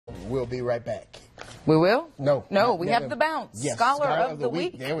We'll be right back. We will? No. No, we have the bounce. Yes, Scholar of the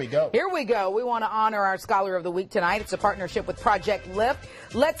Week. There we go. Here we go. We want to honor our Scholar of the Week tonight. It's a partnership with Project Lift.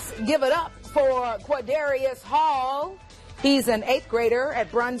 Let's give it up for Quadarius Hall. He's an 8th grader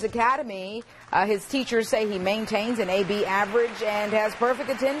at Bruns Academy. His teachers say he maintains an AB average and has perfect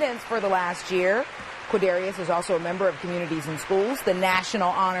attendance for the last year. Quadarius is also a member of Communities in Schools, the National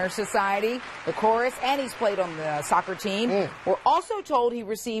Honor Society, the chorus, and he's played on the soccer team. We're also told he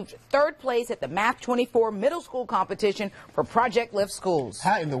received 3rd place at the Math 24 middle school competition for Project Lift Schools.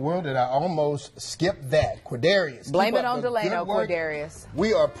 How in the world did I almost skip that? Quadarius. Blame it on Delano, Quadarius.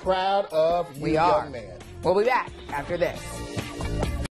 We are proud of you, young man. We'll be back after this.